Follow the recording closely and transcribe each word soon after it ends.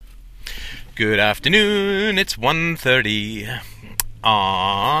Good afternoon, it's 1:30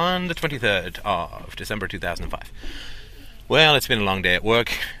 on the 23rd of December 2005. Well, it's been a long day at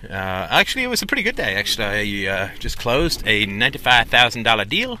work. Actually, it was a pretty good day. Actually, I just closed a $95,000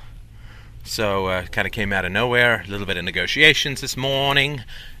 deal. So, kind of came out of nowhere. A little bit of negotiations this morning.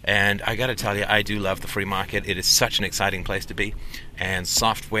 And I gotta tell you, I do love the free market. It is such an exciting place to be. And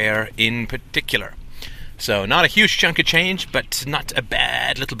software in particular. So, not a huge chunk of change, but not a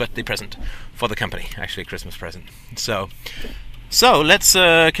bad little birthday present for the company. Actually, a Christmas present. So let's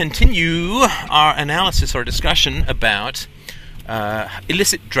continue our analysis or discussion about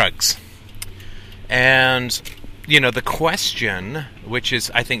illicit drugs. And, the question, which is,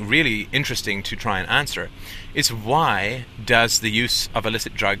 I think, really interesting to try and answer, is why does the use of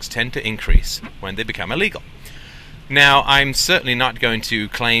illicit drugs tend to increase when they become illegal? Now, I'm certainly not going to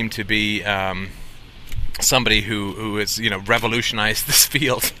claim to be somebody who has, revolutionized this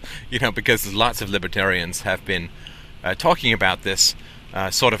field, because lots of libertarians have been talking about this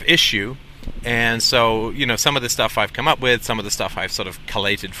sort of issue. And so, some of the stuff I've come up with, some of the stuff I've sort of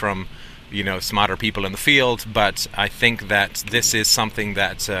collated from, smarter people in the field, but I think that this is something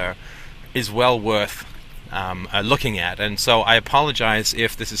that is well worth looking at. And so I apologize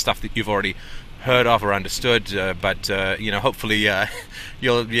if this is stuff that you've already heard of or understood, but hopefully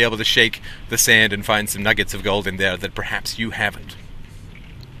you'll be able to shake the sand and find some nuggets of gold in there that perhaps you haven't.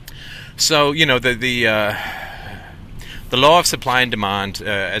 So, the law of supply and demand,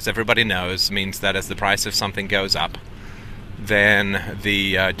 as everybody knows, means that as the price of something goes up, then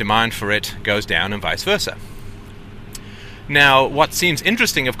the demand for it goes down and vice versa. Now, what seems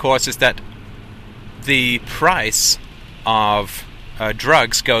interesting, of course, is that the price of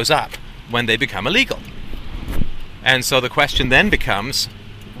drugs goes up when they become illegal. And so the question then becomes,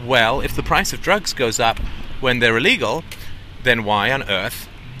 well, if the price of drugs goes up when they're illegal, then why on earth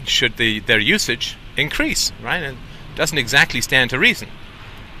should their usage increase, right? It doesn't exactly stand to reason.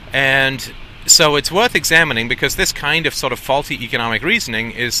 And so it's worth examining, because this kind of sort of faulty economic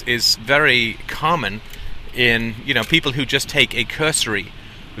reasoning is very common in, people who just take a cursory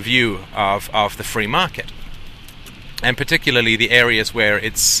view of the free market. And particularly the areas where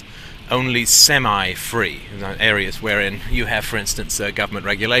it's only semi-free, areas wherein you have, for instance, government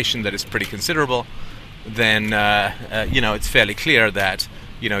regulation that is pretty considerable, then, it's fairly clear that,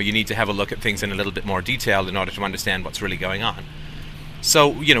 you need to have a look at things in a little bit more detail in order to understand what's really going on.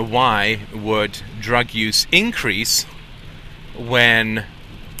 So, why would drug use increase when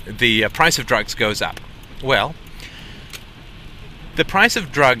the price of drugs goes up? Well, the price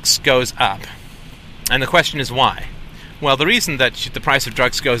of drugs goes up, and the question is why? Well, the reason that the price of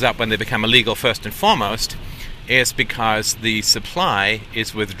drugs goes up when they become illegal, first and foremost, is because the supply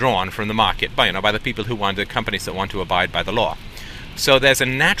is withdrawn from the market by the people the companies that want to abide by the law. So there's a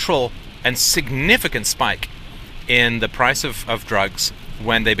natural and significant spike in the price of drugs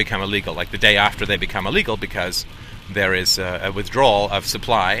when they become illegal, like the day after they become illegal, because there is a withdrawal of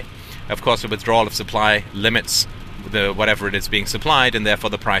supply. Of course, a withdrawal of supply limits whatever it is being supplied, and therefore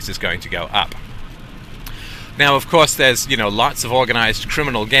the price is going to go up. Now, of course, there's lots of organized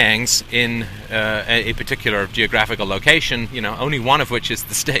criminal gangs in a particular geographical location, only one of which is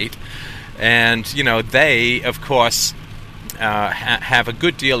the state. And, they, of course, have a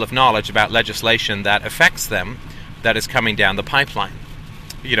good deal of knowledge about legislation that affects them that is coming down the pipeline.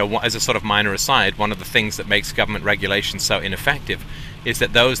 As a sort of minor aside, one of the things that makes government regulation so ineffective is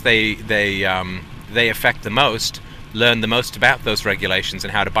that those they affect the most learn the most about those regulations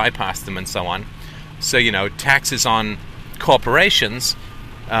and how to bypass them and so on. So, taxes on corporations,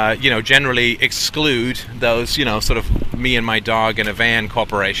 generally exclude those, sort of me and my dog in a van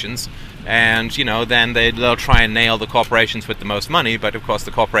corporations. And, then they'll try and nail the corporations with the most money. But, of course,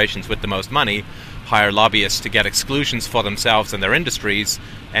 the corporations with the most money hire lobbyists to get exclusions for themselves and their industries.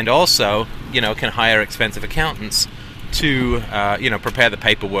 And also, can hire expensive accountants to, prepare the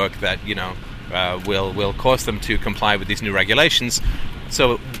paperwork that, will cause them to comply with these new regulations.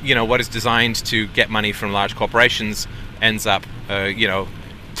 So, what is designed to get money from large corporations ends up,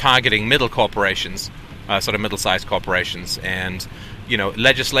 targeting middle corporations, sort of middle-sized corporations. And,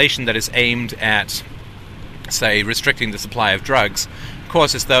 legislation that is aimed at, say, restricting the supply of drugs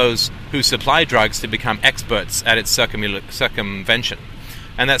causes those who supply drugs to become experts at its circumvention.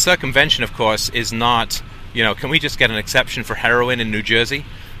 And that circumvention, of course, is not, can we just get an exception for heroin in New Jersey?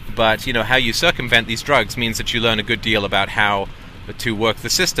 But, how you circumvent these drugs means that you learn a good deal about how to work the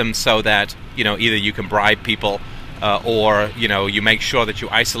system so that, either you can bribe people or, you make sure that you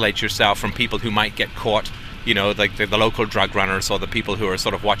isolate yourself from people who might get caught, like the local drug runners or the people who are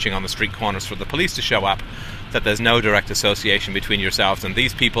sort of watching on the street corners for the police to show up. that there's no direct association between yourselves and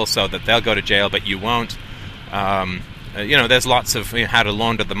these people, so that they'll go to jail but you won't. There's lots of how to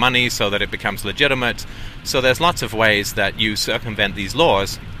launder the money so that it becomes legitimate. So there's lots of ways that you circumvent these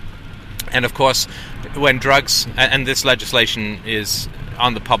laws. And of course, when drugs, and this legislation is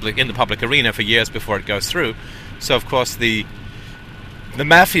in the public arena for years before it goes through. So of course the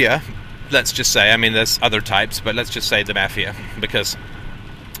mafia, let's just say, I mean there's other types, but let's just say the mafia, because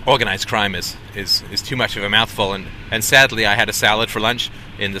organized crime is too much of a mouthful, and sadly I had a salad for lunch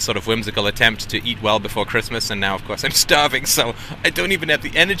in the sort of whimsical attempt to eat well before Christmas, and now of course I'm starving, so I don't even have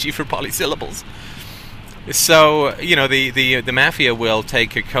the energy for polysyllables. So, the mafia will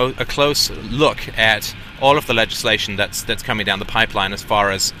take a close look at all of the legislation that's coming down the pipeline as far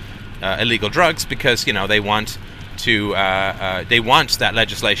as illegal drugs, because they want that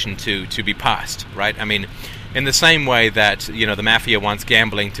legislation to be passed, right? I mean, in the same way that the mafia wants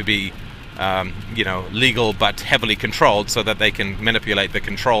gambling to be legal but heavily controlled, so that they can manipulate the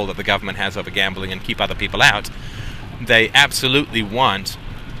control that the government has over gambling and keep other people out, they absolutely want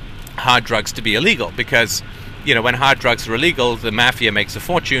hard drugs to be illegal, because when hard drugs are illegal, the mafia makes a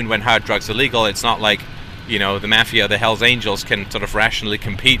fortune. When hard drugs are legal, it's not like the mafia, the Hells Angels, can sort of rationally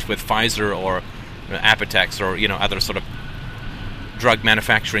compete with Pfizer or Apotex or other sort of drug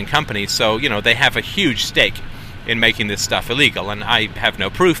manufacturing companies. So they have a huge stake in making this stuff illegal, and I have no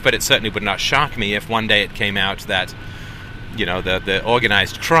proof, but it certainly would not shock me if one day it came out that the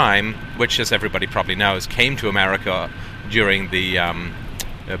organized crime, which, as everybody probably knows, came to America during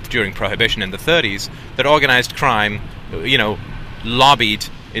Prohibition in the 30s, that organized crime, lobbied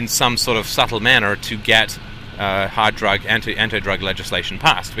in some sort of subtle manner to get anti-drug legislation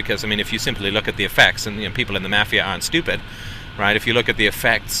passed. Because, I mean, if you simply look at the effects, and people in the mafia aren't stupid, right? If you look at the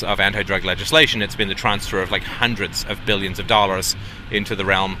effects of anti-drug legislation, it's been the transfer of like hundreds of billions of dollars into the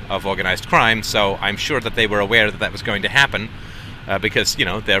realm of organized crime. So I'm sure that they were aware that was going to happen, because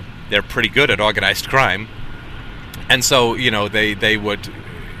they're pretty good at organized crime, and so they would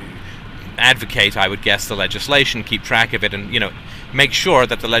advocate, I would guess, the legislation, keep track of it, and make sure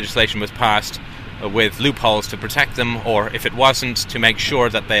that the legislation was passed with loopholes to protect them, or if it wasn't, to make sure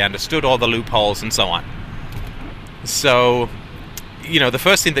that they understood all the loopholes and so on. So the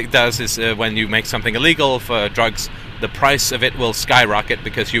first thing that it does is when you make something illegal for drugs, the price of it will skyrocket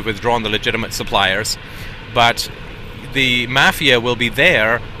because you've withdrawn the legitimate suppliers, but the mafia will be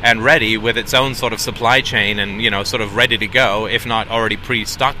there and ready with its own sort of supply chain and sort of ready to go, if not already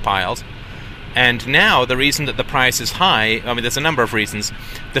pre-stockpiled. And now the reason that the price is high, I mean, there's a number of reasons.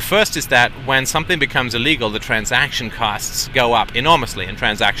 The first is that when something becomes illegal, the transaction costs go up enormously. And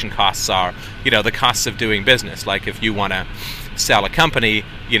transaction costs are, the costs of doing business. Like if you want to sell a company,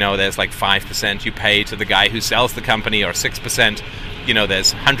 there's like 5% you pay to the guy who sells the company, or 6%.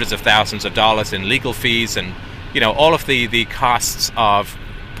 There's hundreds of thousands of dollars in legal fees, and all of the costs of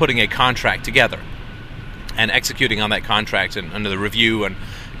putting a contract together and executing on that contract, and under the review, and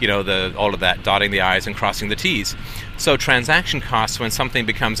all of that, dotting the I's and crossing the T's. So transaction costs, when something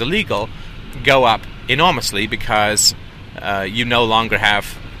becomes illegal, go up enormously, because you can no longer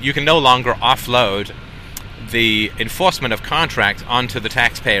offload the enforcement of contract onto the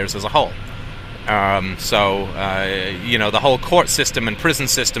taxpayers as a whole. The whole court system and prison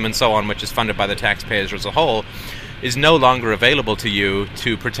system and so on, which is funded by the taxpayers as a whole, is no longer available to you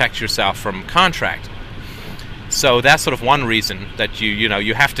to protect yourself from contract. So that's sort of one reason that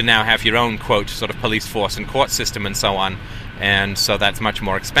you have to now have your own, quote, sort of police force and court system and so on, and so that's much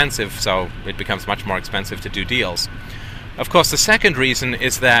more expensive, so it becomes much more expensive to do deals. Of course, the second reason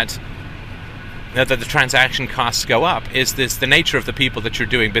is that the transaction costs go up, is the nature of the people that you're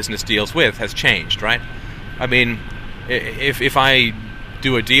doing business deals with has changed, right? I mean, if I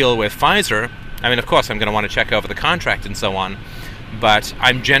do a deal with Pfizer, I mean, of course I'm going to want to check over the contract and so on, but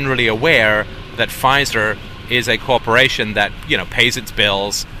I'm generally aware that Pfizer is a corporation that pays its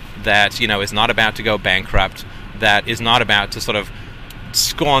bills, that is not about to go bankrupt, that is not about to sort of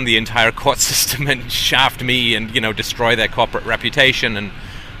scorn the entire court system and shaft me and destroy their corporate reputation, and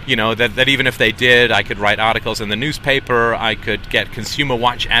that even if they did, I could write articles in the newspaper, I could get Consumer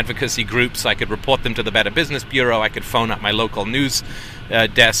Watch advocacy groups, I could report them to the Better Business Bureau, I could phone up my local news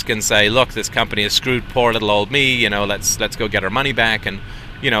desk and say, look, this company has screwed poor little old me, let's go get our money back, and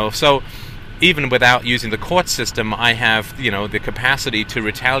so even without using the court system, I have the capacity to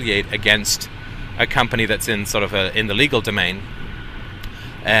retaliate against a company that's in sort of in the legal domain.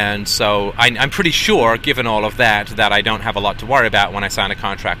 And so I'm pretty sure, given all of that I don't have a lot to worry about when I sign a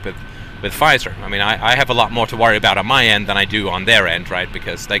contract with Pfizer. I mean, I have a lot more to worry about on my end than I do on their end, right?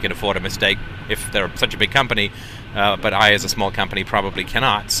 Because they can afford a mistake if they're such a big company, but I, as a small company, probably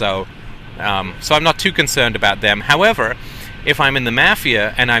cannot. So, So I'm not too concerned about them. However, if I'm in the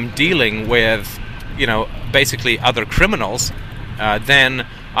mafia and I'm dealing with, basically other criminals, then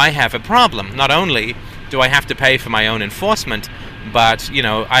I have a problem. Not only do I have to pay for my own enforcement, but,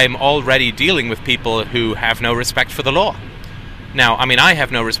 I'm already dealing with people who have no respect for the law. Now, I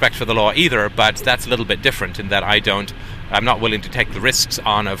have no respect for the law either, but that's a little bit different in that I'm not willing to take the risks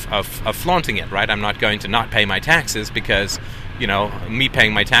on of flaunting it, right? I'm not going to not pay my taxes because, me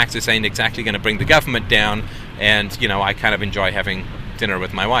paying my taxes ain't exactly going to bring the government down, and, I kind of enjoy having dinner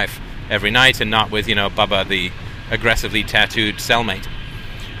with my wife every night and not with, Bubba, the aggressively tattooed cellmate.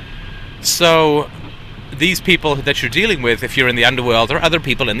 So these people that you're dealing with, if you're in the underworld, are other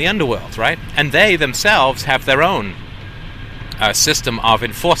people in the underworld, right? And they themselves have their own system of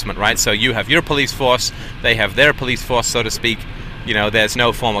enforcement, right? So you have your police force, they have their police force, so to speak. There's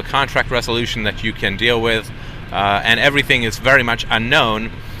no formal contract resolution that you can deal with, and everything is very much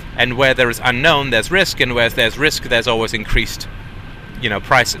unknown. And where there is unknown, there's risk, and where there's risk, there's always increased,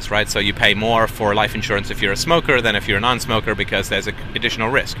 prices, right? So you pay more for life insurance if you're a smoker than if you're a non-smoker because there's additional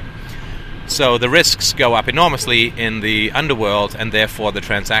risk. So the risks go up enormously in the underworld, and therefore the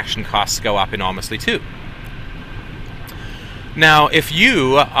transaction costs go up enormously too. Now, if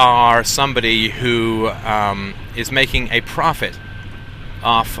you are somebody who is making a profit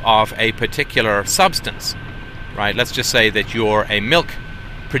off of a particular substance, right? Let's just say that you're a milk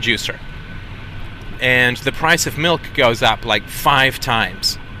producer, and the price of milk goes up like 5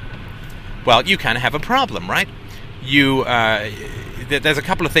 times. Well, you kind of have a problem, right? There's a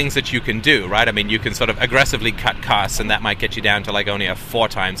couple of things that you can do, right? You can sort of aggressively cut costs, and that might get you down to like only a 4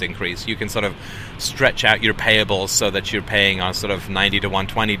 times increase. You can sort of stretch out your payables so that you're paying on sort of 90 to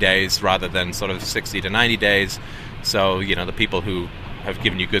 120 days rather than sort of 60 to 90 days. So, the people who have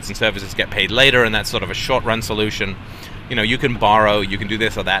given you goods and services get paid later, and that's sort of a short-run solution. You can borrow, you can do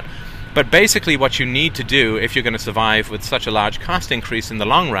this or that. But basically what you need to do if you're going to survive with such a large cost increase in the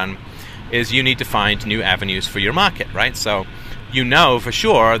long run is you need to find new avenues for your market, right? So for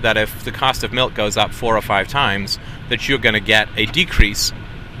sure that if the cost of milk goes up 4 or 5 times, that you're going to get a decrease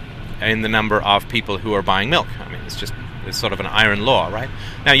in the number of people who are buying milk. It's sort of an iron law, right?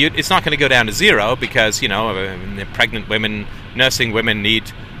 Now, it's not going to go down to 0 because, pregnant women, nursing women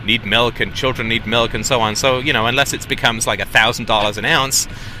need milk, and children need milk, and so on. So, unless it becomes like $1,000 an ounce,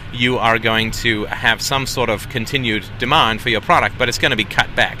 you are going to have some sort of continued demand for your product, but it's going to be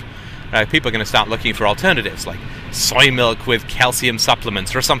cut back. People are going to start looking for alternatives, like soy milk with calcium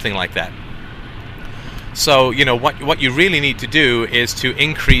supplements or something like that. So, what you really need to do is to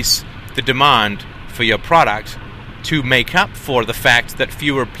increase the demand for your product to make up for the fact that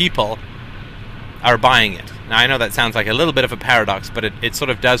fewer people are buying it. Now, I know that sounds like a little bit of a paradox, but it sort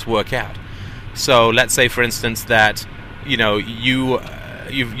of does work out. So let's say, for instance, that you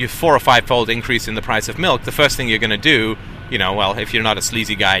 4 or 5-fold increase in the price of milk. The first thing you're going to do, if you're not a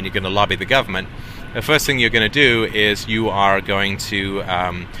sleazy guy and you're going to lobby the government, the first thing you're going to do is you are going to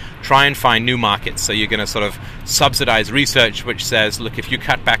try and find new markets. So you're going to sort of subsidize research which says, look, if you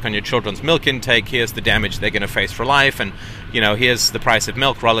cut back on your children's milk intake, here's the damage they're going to face for life, and here's the price of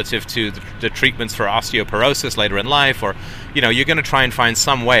milk relative to the treatments for osteoporosis later in life. Or you're going to try and find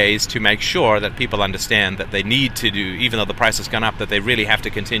some ways to make sure that people understand that they need to do, even though the price has gone up, that they really have to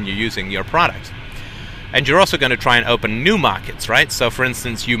continue using your product. And you're also going to try and open new markets, right? So for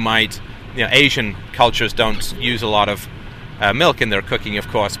instance, you might, Asian cultures don't use a lot of milk in their cooking, of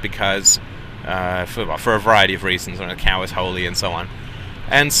course, because for a variety of reasons. A cow is holy and so on.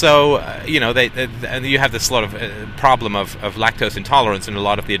 And so, and you have this sort of problem of lactose intolerance in a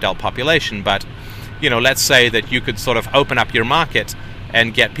lot of the adult population. But, let's say that you could sort of open up your market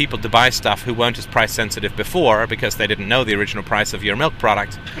and get people to buy stuff who weren't as price sensitive before because they didn't know the original price of your milk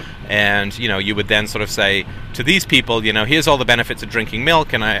product. And, you would then sort of say to these people, here's all the benefits of drinking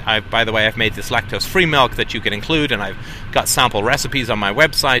milk, and I by the way, I've made this lactose-free milk that you can include, and I've got sample recipes on my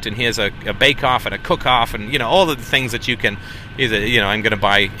website, and here's a bake-off and a cook-off, and, all of the things that you can either, I'm going to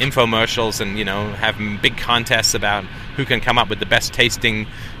buy infomercials and, have big contests about who can come up with the best tasting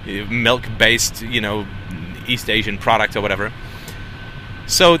milk-based, East Asian product or whatever.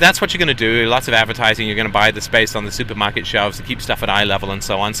 So that's what you're going to do. Lots of advertising. You're going to buy the space on the supermarket shelves to keep stuff at eye level and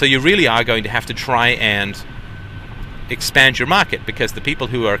so on. So you really are going to have to try and expand your market, because the people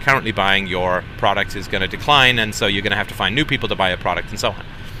who are currently buying your product is going to decline, and so you're going to have to find new people to buy your product and so on.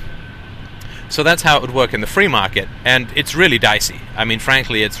 So that's how it would work in the free market, and it's really dicey.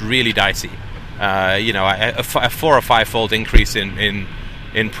 Frankly, it's really dicey. A 4 or 5-fold increase in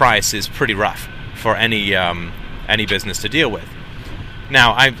price is pretty rough for any business to deal with.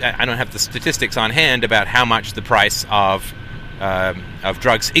 Now, I don't have the statistics on hand about how much the price of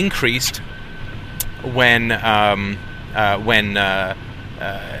drugs increased when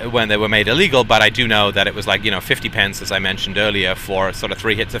they were made illegal, but I do know that it was like 50 pence, as I mentioned earlier, for sort of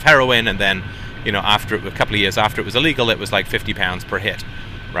 3 hits of heroin, and then after a couple of years after it was illegal, it was like £50 per hit,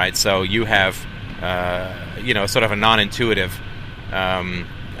 right? So you have sort of a non-intuitive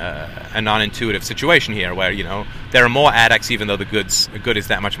situation here, where there are more addicts even though the good is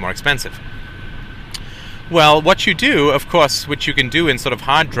that much more expensive. Well, what you do, of course, which you can do in sort of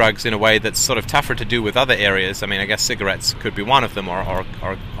hard drugs in a way that's sort of tougher to do with other areas. I mean, I guess cigarettes could be one of them, or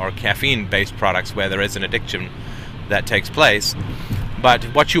caffeine-based products where there is an addiction that takes place. But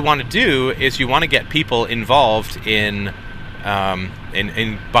what you want to do is you want to get people involved in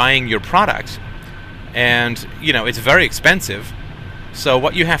buying your product, and it's very expensive. So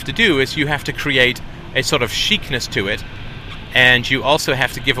what you have to do is you have to create a sort of chicness to it, and you also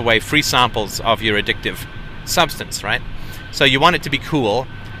have to give away free samples of your addictive substance, right? So you want it to be cool,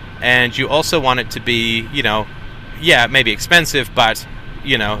 and you also want it to be, maybe expensive, but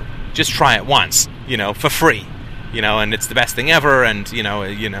just try it once, for free, and it's the best thing ever, and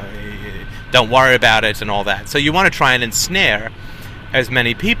don't worry about it and all that. So you want to try and ensnare as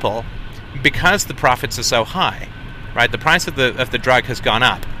many people because the profits are so high, right? The price of the drug has gone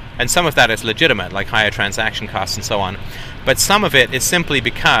up, and some of that is legitimate, like higher transaction costs and so on. But some of it is simply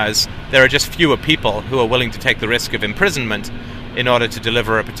because there are just fewer people who are willing to take the risk of imprisonment in order to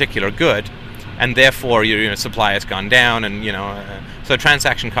deliver a particular good, and therefore your supply has gone down, and so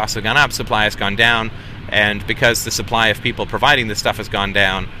transaction costs have gone up, supply has gone down, and because the supply of people providing this stuff has gone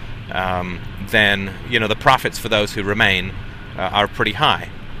down, then the profits for those who remain are pretty high.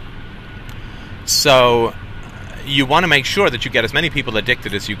 So you want to make sure that you get as many people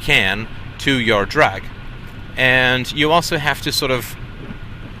addicted as you can to your drug. And you also have to sort of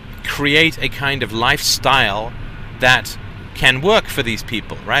create a kind of lifestyle that can work for these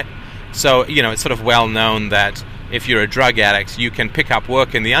people, right? So, it's sort of well known that if you're a drug addict, you can pick up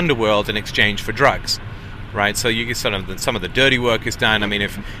work in the underworld in exchange for drugs, right? So you get some of the dirty work is done. I mean,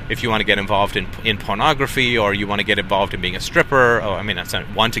 if you want to get involved in pornography, or you want to get involved in being a stripper, or I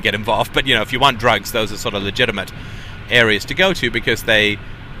don't want to get involved, but if you want drugs, those are sort of legitimate areas to go to because they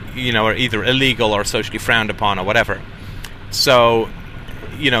are either illegal or socially frowned upon or whatever. So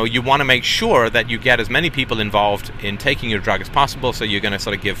you want to make sure that you get as many people involved in taking your drug as possible. So you're going to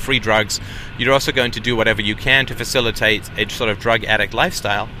sort of give free drugs. You're also going to do whatever you can to facilitate a sort of drug addict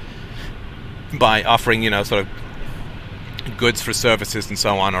lifestyle by offering sort of goods for services and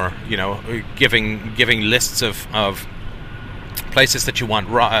so on, or giving lists of places that you want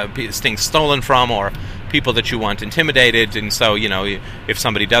things stolen from, or people that you want intimidated. And so if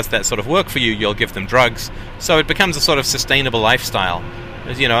somebody does that sort of work for you, you'll give them drugs. So it becomes a sort of sustainable lifestyle,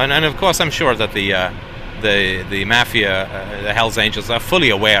 and of course I'm sure that the mafia, the Hells Angels, are fully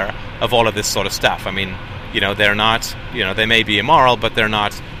aware of all of this sort of stuff. I mean, they're not, they may be immoral, but they're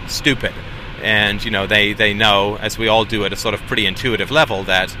not stupid. And they know, as we all do at a sort of pretty intuitive level,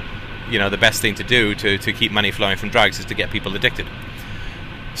 that the best thing to do to keep money flowing from drugs is to get people addicted.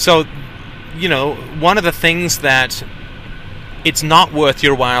 So one of the things that it's not worth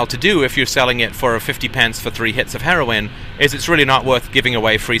your while to do if you're selling it for 50 pence for 3 hits of heroin is it's really not worth giving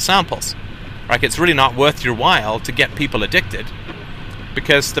away free samples. Like, it's really not worth your while to get people addicted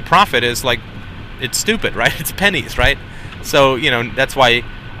because the profit is it's stupid, right? It's pennies, right? So that's why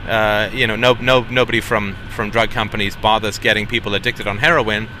nobody from drug companies bothers getting people addicted on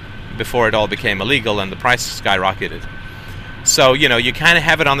heroin before it all became illegal and the price skyrocketed. So you kind of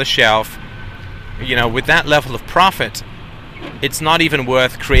have it on the shelf. With that level of profit, it's not even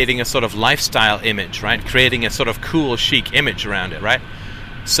worth creating a sort of lifestyle image, right? Creating a sort of cool, chic image around it, right?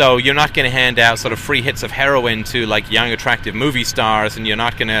 So you're not going to hand out sort of free hits of heroin to young, attractive movie stars, and you're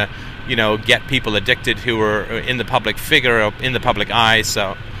not going to, get people addicted who are in the public figure or in the public eye.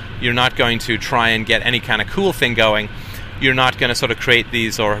 So you're not going to try and get any kind of cool thing going. You're not going to sort of create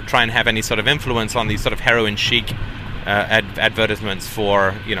these or try and have any sort of influence on these sort of heroin chic advertisements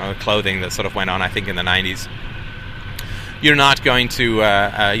for clothing that sort of went on, I think, in the 90s. You're not going to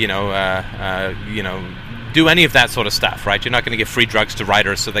do any of that sort of stuff, right? You're not going to give free drugs to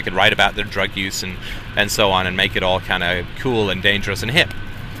writers so they can write about their drug use and so on and make it all kind of cool and dangerous and hip.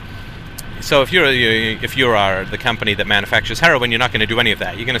 So if you are the company that manufactures heroin, you're not going to do any of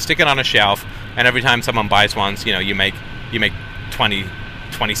that. You're going to stick it on a shelf, and every time someone buys one, you make 20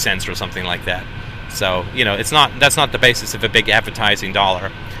 cents or something like that. So that's not the basis of a big advertising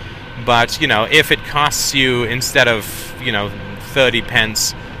dollar. But if it costs you, instead of 30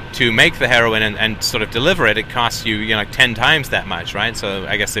 pence to make the heroin and sort of deliver it, it costs you 10 times that much, right? So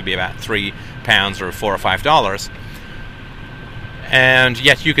I guess it'd be about £3 or $4 or $5. and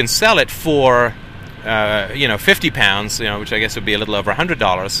yet you can sell it for £50, which I guess would be a little over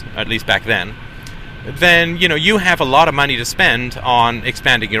 $100, at least back then you have a lot of money to spend on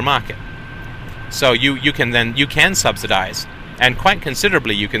expanding your market. So you can subsidize, and quite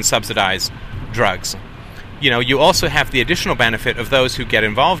considerably you can subsidize drugs. You also have the additional benefit of those who get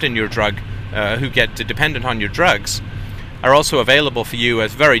involved in your drug, who get dependent on your drugs, are also available for you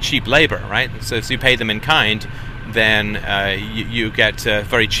as very cheap labor, right? So if you pay them in kind, then you get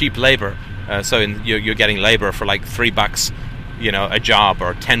very cheap labor. You're getting labor for like $3, a job,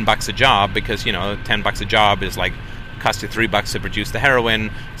 or $10 a job, because $10 a job is like cost you $3 to produce the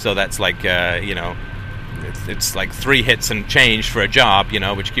heroin. So that's like it's like 3 hits and change for a job,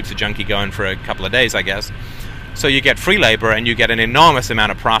 which keeps a junkie going for a couple of days, I guess. So you get free labor, and you get an enormous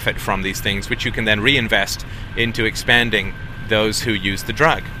amount of profit from these things, which you can then reinvest into expanding those who use the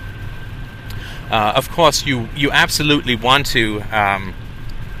drug. Of course, you absolutely want to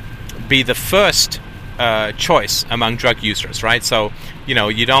be the first choice among drug users, right? So,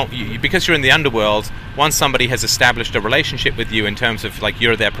 because you're in the underworld, once somebody has established a relationship with you in terms of like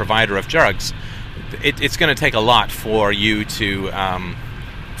you're their provider of drugs, it's going to take a lot for you to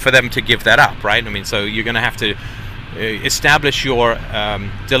for them to give that up, right? I mean, so you're going to have to establish your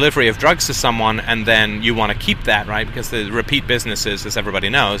delivery of drugs to someone, and then you want to keep that, right? Because the repeat businesses, as everybody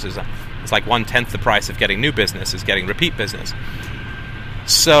knows, it's like 1/10 the price of getting new business is getting repeat business.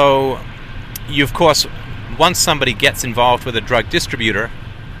 So, of course, once somebody gets involved with a drug distributor,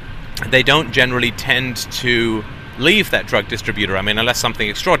 they don't generally tend to leave that drug distributor, I mean, unless something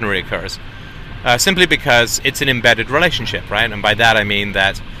extraordinary occurs, simply because it's an embedded relationship, right? And by that I mean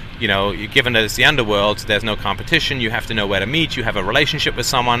that, given that it's the underworld, there's no competition, you have to know where to meet, you have a relationship with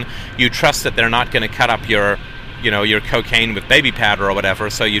someone, you trust that they're not going to cut up your cocaine with baby powder or whatever,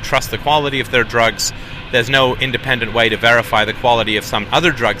 so you trust the quality of their drugs. There's no independent way to verify the quality of some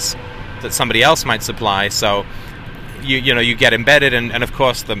other drugs that somebody else might supply, so you get embedded, and of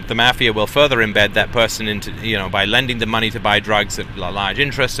course the mafia will further embed that person into, by lending them money to buy drugs at large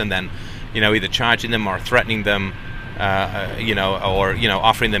interest, and then either charging them or threatening them, or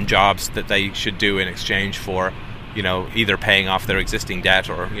offering them jobs that they should do in exchange for either paying off their existing debt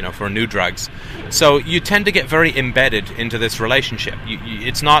or for new drugs. So you tend to get very embedded into this relationship.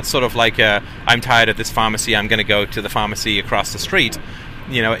 It's not sort of like I'm tired of this pharmacy, I'm going to go to the pharmacy across the street.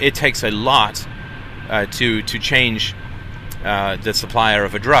 It takes a lot to change the supplier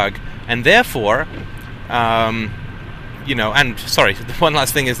of a drug, and therefore, and sorry, one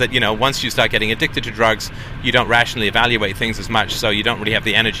last thing is that, once you start getting addicted to drugs, you don't rationally evaluate things as much, so you don't really have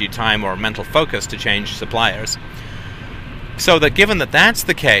the energy, time, or mental focus to change suppliers. So that given that that's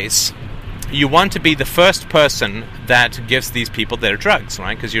the case, you want to be the first person that gives these people their drugs,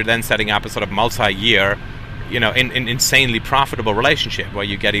 right? Because you're then setting up a sort of multi-year, insanely profitable relationship where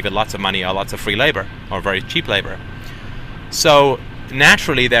you get either lots of money or lots of free labor or very cheap labor. So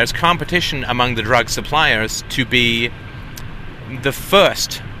naturally there's competition among the drug suppliers to be the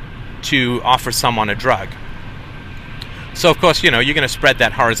first to offer someone a drug. So of course, you're going to spread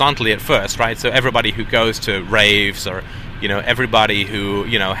that horizontally at first, right? So everybody who goes to raves, or everybody who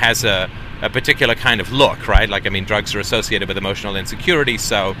has a particular kind of look, right? Like, I mean, drugs are associated with emotional insecurity,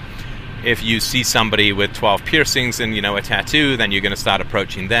 so if you see somebody with 12 piercings and a tattoo, then you're going to start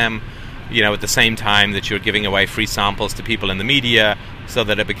approaching them, at the same time that you're giving away free samples to people in the media, so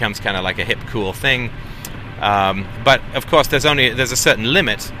that it becomes kind of like a hip, cool thing. But of course, there's a certain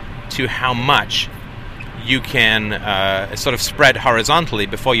limit to how much you can sort of spread horizontally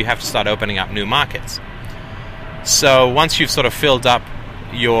before you have to start opening up new markets. So once you've sort of filled up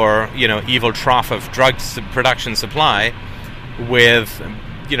your evil trough of drug production supply with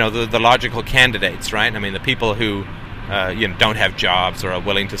the logical candidates, right? I mean, the people who don't have jobs or are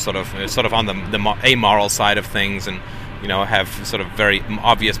willing to sort of on the amoral side of things, and have sort of very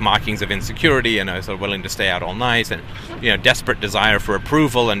obvious markings of insecurity, and are sort of willing to stay out all night, and desperate desire for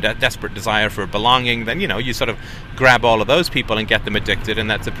approval and desperate desire for belonging, then you sort of grab all of those people and get them addicted, and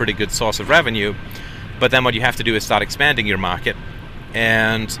that's a pretty good source of revenue. But then what you have to do is start expanding your market,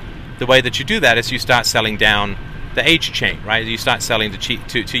 and the way that you do that is you start selling down the age chain, right? You start selling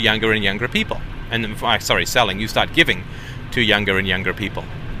to younger and younger people, and you start giving to younger and younger people.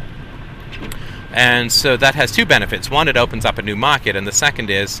 And so that has two benefits. One, it opens up a new market, and the second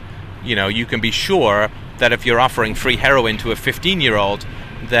is, you can be sure that if you're offering free heroin to a 15-year-old,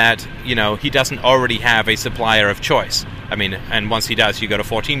 that, he doesn't already have a supplier of choice. I mean, and once he does, you go to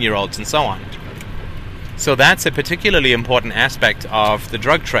 14-year-olds and so on. So that's a particularly important aspect of the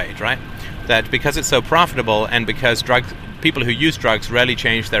drug trade, right? That because it's so profitable, and because people who use drugs rarely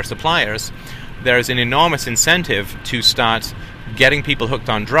change their suppliers, there is an enormous incentive to start getting people hooked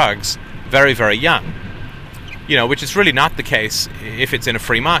on drugs very, very young. Which is really not the case if it's in a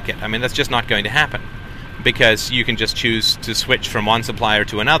free market. I mean, that's just not going to happen, because you can just choose to switch from one supplier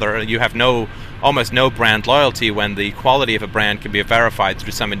to another. You have almost no brand loyalty when the quality of a brand can be verified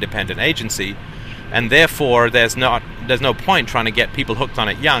through some independent agency, and therefore there's no point trying to get people hooked on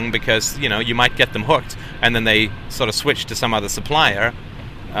it young, because you might get them hooked and then they sort of switch to some other supplier,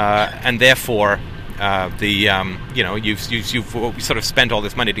 and therefore you've sort of spent all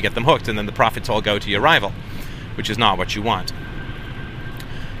this money to get them hooked, and then the profits all go to your rival, which is not what you want.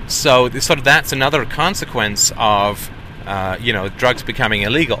 So that's another consequence of drugs becoming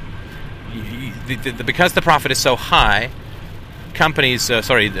illegal. Because the profit is so high, companies,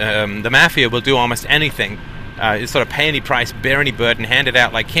 the mafia will do almost anything, sort of pay any price, bear any burden, hand it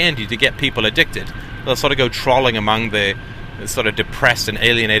out like candy to get people addicted. They'll sort of go trawling among the sort of depressed and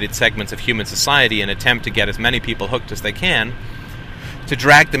alienated segments of human society and attempt to get as many people hooked as they can, to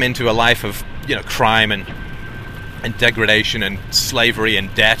drag them into a life of crime and degradation and slavery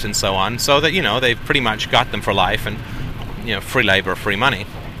and debt and so on, so that they've pretty much got them for life, and free labor, free money.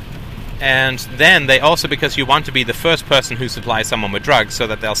 And then they also, because you want to be the first person who supplies someone with drugs so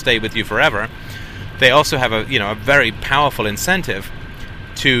that they'll stay with you forever, they also have a very powerful incentive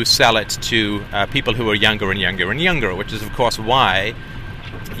to sell it to people who are younger and younger and younger, which is of course why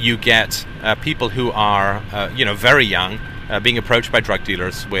you get people who are very young being approached by drug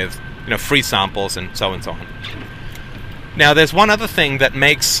dealers with free samples and so on. Now, there's one other thing that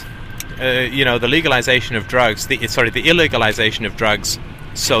makes the legalization of drugs, the illegalization of drugs,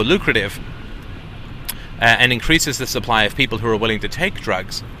 so lucrative and increases the supply of people who are willing to take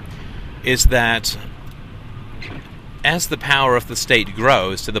drugs, is that as the power of the state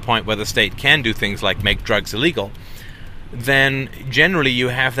grows to the point where the state can do things like make drugs illegal, then generally you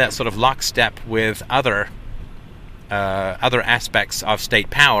have that sort of lockstep with other aspects of state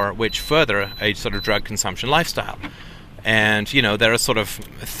power which further a sort of drug consumption lifestyle. And there are sort of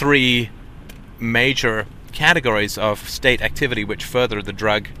three major categories of state activity which further the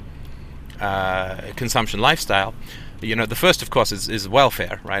drug consumption lifestyle. The first, of course, is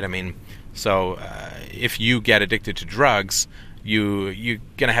welfare, right? I mean, so if you get addicted to drugs, you're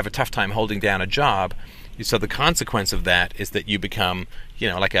going to have a tough time holding down a job. So the consequence of that is that you become,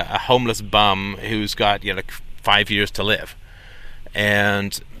 like a homeless bum who's got 5 years to live.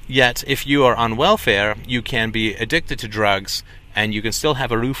 And yet, if you are on welfare, you can be addicted to drugs, and you can still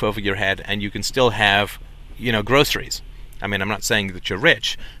have a roof over your head, and you can still have, groceries. I mean, I'm not saying that you're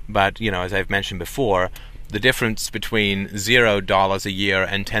rich, but, as I've mentioned before, the difference between $0 a year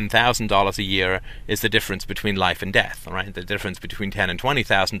and $10,000 a year is the difference between life and death, right? The difference between $10,000 and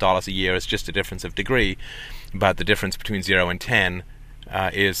 $20,000 a year is just a difference of degree, but the difference between 0 and 10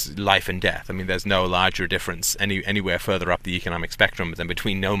 is life and death. I mean, there's no larger difference anywhere further up the economic spectrum than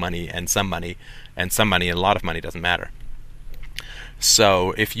between no money, and some money and a lot of money doesn't matter.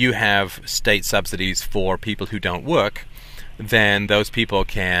 So if you have state subsidies for people who don't work, then those people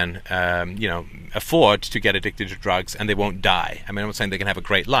can, afford to get addicted to drugs, and they won't die. I mean, I'm not saying they can have a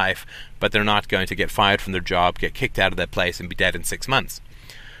great life, but they're not going to get fired from their job, get kicked out of their place, and be dead in 6 months.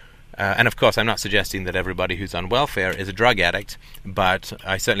 And of course, I'm not suggesting that everybody who's on welfare is a drug addict, but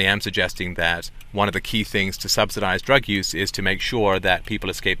I certainly am suggesting that one of the key things to subsidize drug use is to make sure that people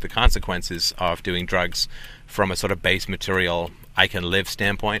escape the consequences of doing drugs from a sort of base material, I can live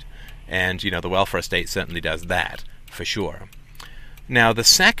standpoint. And, the welfare state certainly does that, for sure. Now, the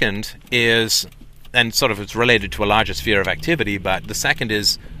second is, and sort of it's related to a larger sphere of activity, but the second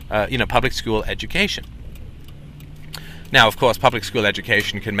is, public school education. Now, of course, public school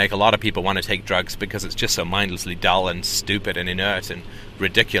education can make a lot of people want to take drugs because it's just so mindlessly dull and stupid and inert and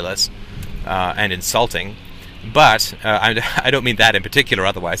ridiculous and insulting. But I don't mean that in particular,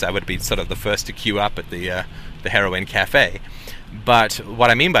 otherwise I would be sort of the first to queue up at the heroin cafe. But what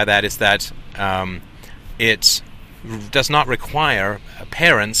I mean by that is that it does not require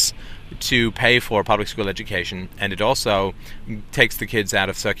parents to pay for public school education, and it also takes the kids out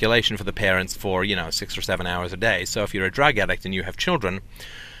of circulation for the parents for 6 or 7 hours a day. So if you're a drug addict and you have children,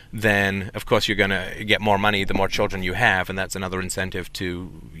 then of course you're going to get more money the more children you have, and that's another incentive to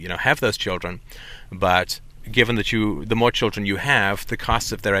have those children. But given that the more children you have, the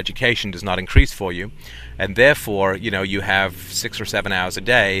cost of their education does not increase for you, and therefore you have 6 or 7 hours a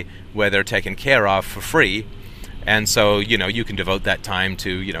day where they're taken care of for free. And so, you can devote that time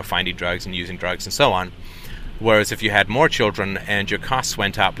to, finding drugs and using drugs and so on. Whereas if you had more children and your costs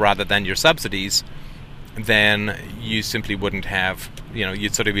went up rather than your subsidies, then you simply wouldn't have,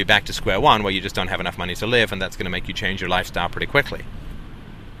 you'd sort of be back to square one where you just don't have enough money to live, and that's going to make you change your lifestyle pretty quickly.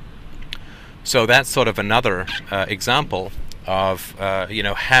 So that's sort of another example of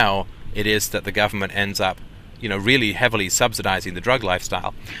how it is that the government ends up really heavily subsidizing the drug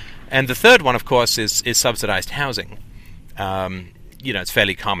lifestyle. And the third one, of course, is subsidized housing. It's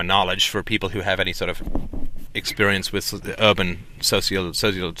fairly common knowledge for people who have any sort of experience with urban sociological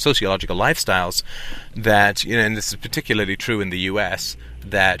lifestyles that, and this is particularly true in the U.S.,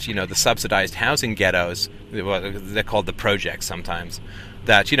 that, the subsidized housing ghettos, they're called the projects sometimes,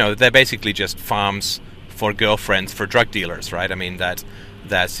 that, they're basically just farms for girlfriends for drug dealers, right? I mean, that's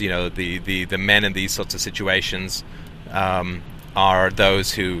the men in these sorts of situations are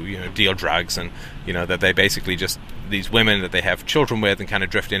those who deal drugs, and that they basically just, these women that they have children with and kind of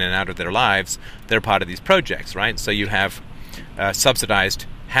drift in and out of their lives, they're part of these projects, right? So you have subsidized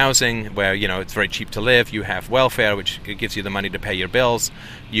housing where it's very cheap to live. You have welfare, which gives you the money to pay your bills.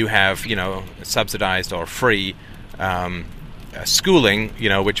 You have subsidized or free schooling,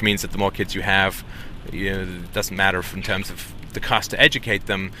 which means that the more kids you have, it doesn't matter in terms of the cost to educate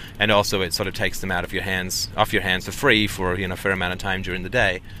them, and also it sort of takes them off your hands for free for a fair amount of time during the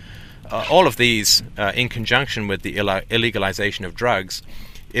day. All of these, in conjunction with the illegalization of drugs,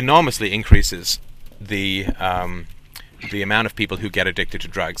 enormously increases the amount of people who get addicted to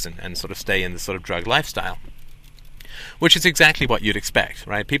drugs and sort of stay in the sort of drug lifestyle, which is exactly what you'd expect,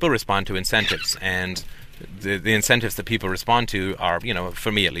 right? People respond to incentives, and the incentives that people respond to are,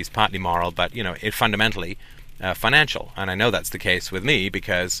 for me at least, partly moral, but fundamentally financial. And I know that's the case with me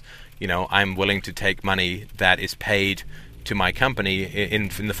because I'm willing to take money that is paid to my company in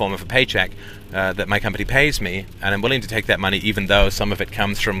the form of a paycheck that my company pays me, and I'm willing to take that money even though some of it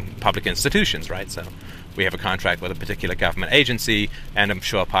comes from public institutions, right? So we have a contract with a particular government agency, and I'm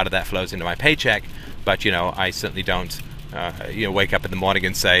sure part of that flows into my paycheck, but I certainly don't wake up in the morning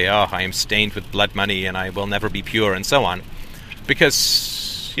and say, oh, I am stained with blood money and I will never be pure, and so on, because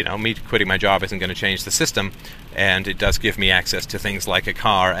me quitting my job isn't going to change the system, and it does give me access to things like a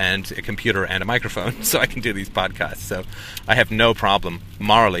car and a computer and a microphone, so I can do these podcasts. So I have no problem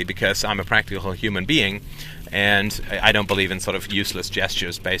morally, because I'm a practical human being, and I don't believe in sort of useless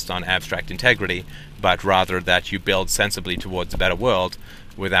gestures based on abstract integrity, but rather that you build sensibly towards a better world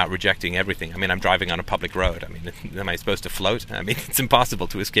without rejecting everything. I mean, I'm driving on a public road. I mean, am I supposed to float? I mean, it's impossible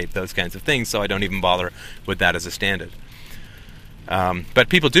to escape those kinds of things, so I don't even bother with that as a standard. But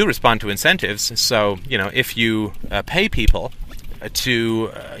people do respond to incentives. So, if you pay people to,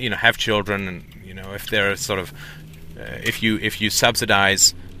 have children, and, if they're sort of, if you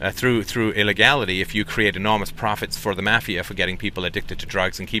subsidize through illegality, if you create enormous profits for the mafia for getting people addicted to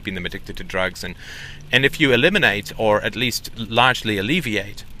drugs and keeping them addicted to drugs, and if you eliminate or at least largely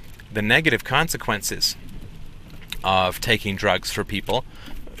alleviate the negative consequences of taking drugs for people,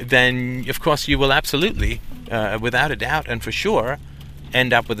 then of course you will absolutely, without a doubt and for sure,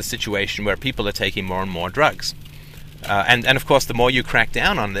 end up with a situation where people are taking more and more drugs. And of course, the more you crack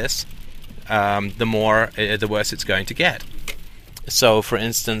down on this, the worse it's going to get. So, for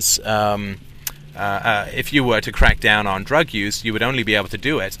instance, if you were to crack down on drug use, you would only be able to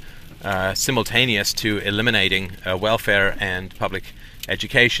do it simultaneous to eliminating welfare and public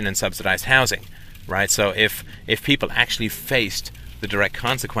education and subsidized housing, right? So if people actually faced the direct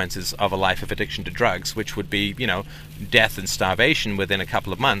consequences of a life of addiction to drugs, which would be, death and starvation within a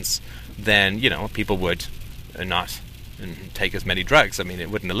couple of months, then, people would not take as many drugs. I mean, it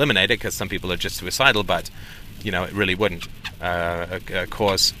wouldn't eliminate it because some people are just suicidal, but, it really wouldn't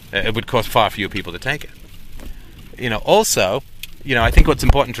it would cause far fewer people to take it. Also, I think what's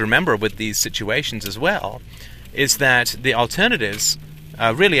important to remember with these situations as well is that the alternatives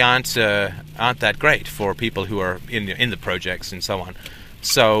really aren't that great for people who are in the projects and so on.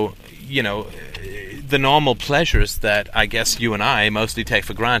 So, the normal pleasures that I guess you and I mostly take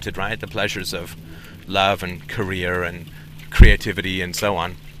for granted, right? The pleasures of love and career and creativity and so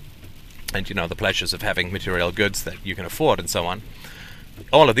on, and the pleasures of having material goods that you can afford and so on.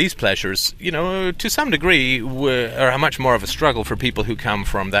 All of these pleasures, to some degree, are much more of a struggle for people who come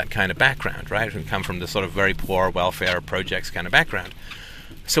from that kind of background, right? Who come from the sort of very poor welfare projects kind of background.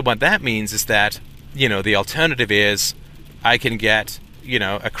 So what that means is that, the alternative is I can get,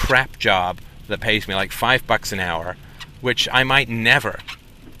 a crap job that pays me like $5 an hour, which I might never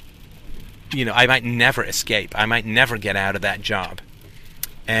escape. I might never get out of that job.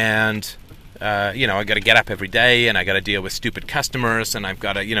 And, I got to get up every day, and I got to deal with stupid customers, and I've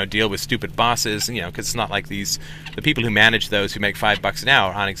got to, deal with stupid bosses, because it's not like the people who manage those who make $5 an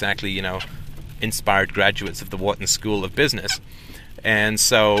hour aren't exactly, inspired graduates of the Wharton School of Business. And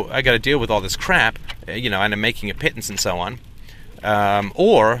so I got to deal with all this crap, and I'm making a pittance and so on.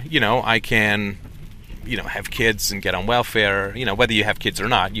 Or, I can, have kids and get on welfare. Whether you have kids or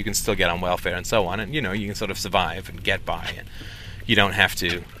not, you can still get on welfare and so on, and you can sort of survive and get by, and you don't have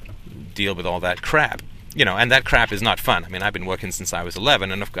to deal with all that crap. And that crap is not fun. I mean, I've been working since I was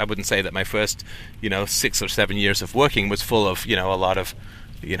 11, and I wouldn't say that my first 6 or 7 years of working was full of a lot of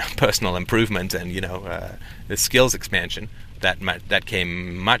personal improvement and the skills expansion. That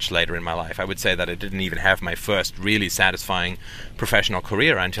came much later in my life. I would say that I didn't even have my first really satisfying professional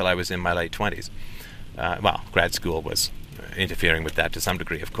career until I was in my late 20s. Grad school was interfering with that to some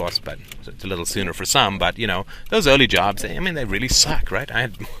degree, of course, but it's a little sooner for some. But those early jobs, they really suck, right? I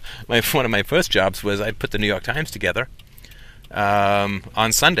had one of my first jobs was I put the New York Times together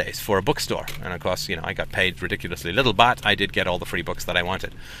on Sundays for a bookstore, and of course, I got paid ridiculously little, but I did get all the free books that I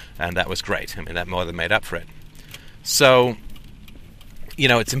wanted, and that was great. That more than made up for it. So,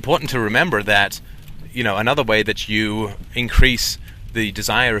 it's important to remember that, another way that you increase the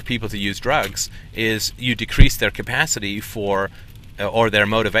desire of people to use drugs is you decrease their capacity for, or their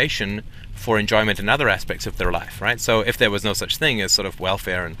motivation for enjoyment in other aspects of their life, right? So if there was no such thing as sort of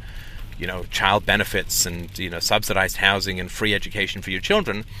welfare and, child benefits and, subsidized housing and free education for your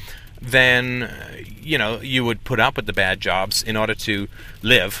children, then, you would put up with the bad jobs in order to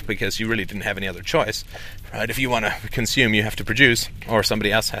live, because you really didn't have any other choice, right? If you want to consume, you have to produce, or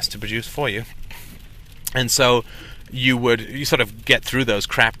somebody else has to produce for you. And so you sort of get through those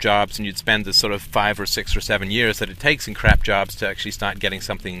crap jobs, and you'd spend the sort of 5 or 6 or 7 years that it takes in crap jobs to actually start getting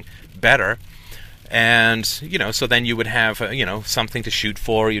something better. And, so then you would have, something to shoot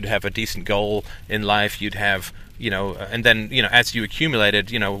for, you'd have a decent goal in life, you'd have, and then, as you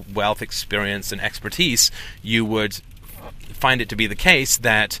accumulated, wealth, experience, and expertise, you would find it to be the case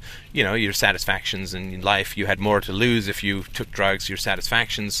that, your satisfactions in life, you had more to lose if you took drugs, your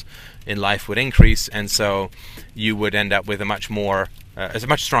satisfactions in life would increase, and so you would end up with a much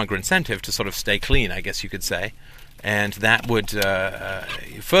stronger incentive to sort of stay clean, I guess you could say. And that would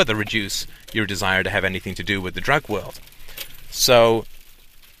further reduce your desire to have anything to do with the drug world. So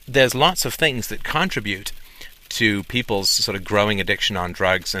there's lots of things that contribute to people's sort of growing addiction on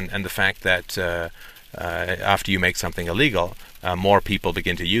drugs, and the fact that after you make something illegal, more people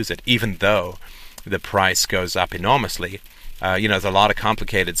begin to use it, even though the price goes up enormously. There's a lot of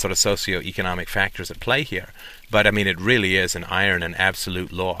complicated sort of socio-economic factors at play here. But, it really is an iron and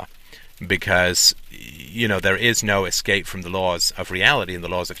absolute law, because there is no escape from the laws of reality and the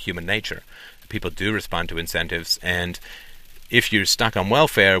laws of human nature. People do respond to incentives, and if you're stuck on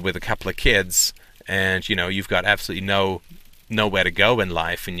welfare with a couple of kids and you've got absolutely nowhere to go in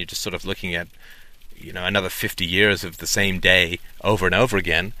life, and you're just sort of looking at another 50 years of the same day over and over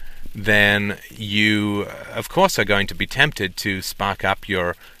again, then you of course are going to be tempted to spark up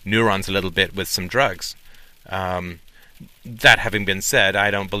your neurons a little bit with some drugs. That having been said,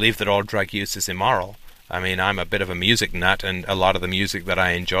 I don't believe that all drug use is immoral. I'm a bit of a music nut, and a lot of the music that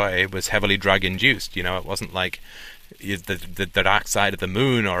I enjoy was heavily drug-induced. It wasn't like the Dark Side of the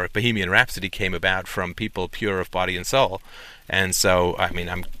Moon or Bohemian Rhapsody came about from people pure of body and soul. And so, I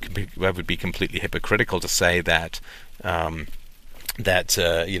would be completely hypocritical to say that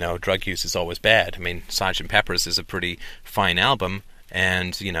drug use is always bad. Sgt. Pepper's is a pretty fine album,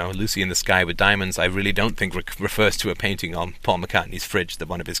 and, Lucy in the Sky with Diamonds, I really don't think refers to a painting on Paul McCartney's fridge that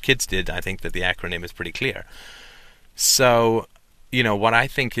one of his kids did. I think that the acronym is pretty clear. So, what I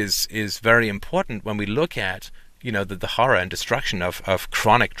think is very important when we look at, the horror and destruction of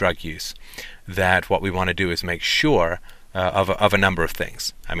chronic drug use, that what we want to do is make sure of a number of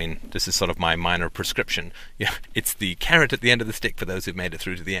things. This is sort of my minor prescription. It's the carrot at the end of the stick for those who've made it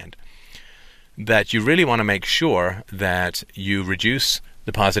through to the end. That you really want to make sure that you reduce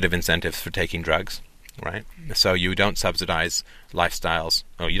the positive incentives for taking drugs, right? So you don't subsidize lifestyles,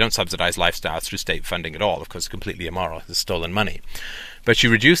 or you don't subsidize lifestyles through state funding at all. Of course, it's completely immoral. It's stolen money. But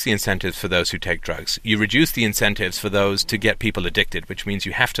you reduce the incentives for those who take drugs. You reduce the incentives for those to get people addicted, which means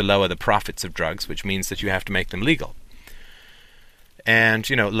you have to lower the profits of drugs, which means that you have to make them legal. And,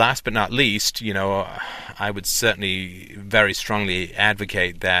 last but not least, I would certainly very strongly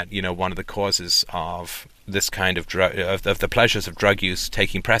advocate that, one of the causes of this kind of drug, of the pleasures of drug use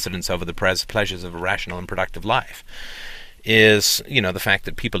taking precedence over the pleasures of a rational and productive life, is, the fact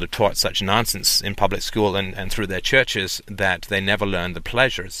that people are taught such nonsense in public school and through their churches that they never learn the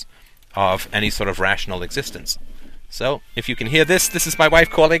pleasures of any sort of rational existence. So, if you can hear this is my wife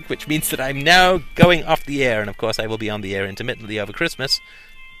calling, which means that I'm now going off the air, and of course I will be on the air intermittently over Christmas,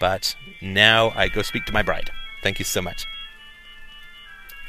 but now I go speak to my bride. Thank you so much.